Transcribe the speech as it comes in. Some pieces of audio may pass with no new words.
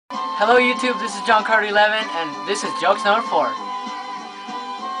Hello YouTube, this is John Carter 11 and this is jokes number 4.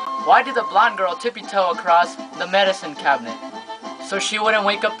 Why did the blonde girl tippy-toe across the medicine cabinet? So she wouldn't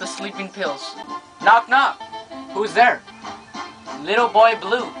wake up the sleeping pills. Knock knock. Who's there? Little boy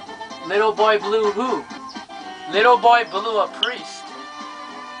blue. Little boy blue who? Little boy blue a priest.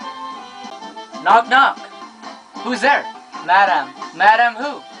 Knock knock. Who's there? Madam. Madam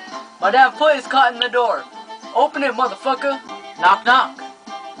who? Madame foot is caught in the door. Open it, motherfucker. Knock knock.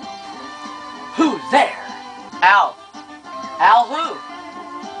 Who's there? Al. Al who?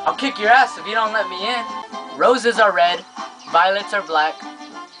 I'll kick your ass if you don't let me in. Roses are red, violets are black.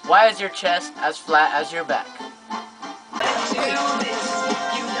 Why is your chest as flat as your back?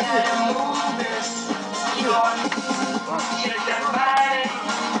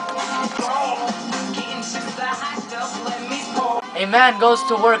 A man goes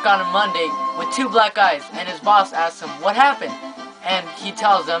to work on a Monday with 2 black eyes, and his boss asks him, "What happened?" And he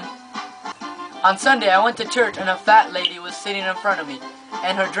tells them, "On Sunday I went to church and a fat lady was sitting in front of me,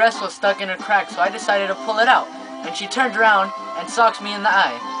 and her dress was stuck in her crack, so I decided to pull it out. And she turned around and socked me in the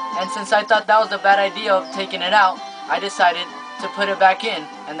eye. And since I thought that was a bad idea of taking it out, I decided to put it back in,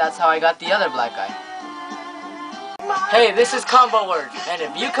 and that's how I got the other black eye." Hey, this is combo word, and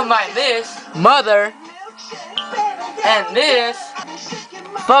if you combine this, mother, and this,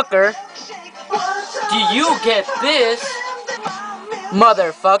 fucker, do you get this,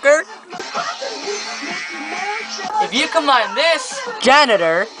 motherfucker? If you combine this,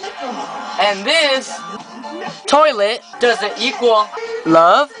 janitor, and this, toilet, does it equal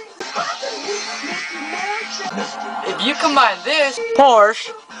love? If you combine this,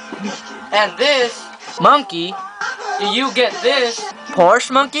 Porsche, and this, monkey, do you get this, Porsche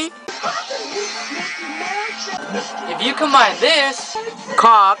monkey? If you combine this,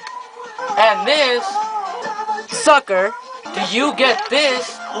 cock, and this, sucker, do you get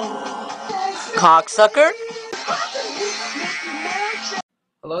this, cocksucker?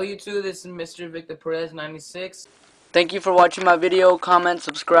 Hello YouTube, this is Mr. Victor Perez 96. Thank you for watching my video. Comment,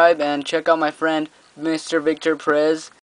 subscribe, and check out my friend Mr. Victor Perez.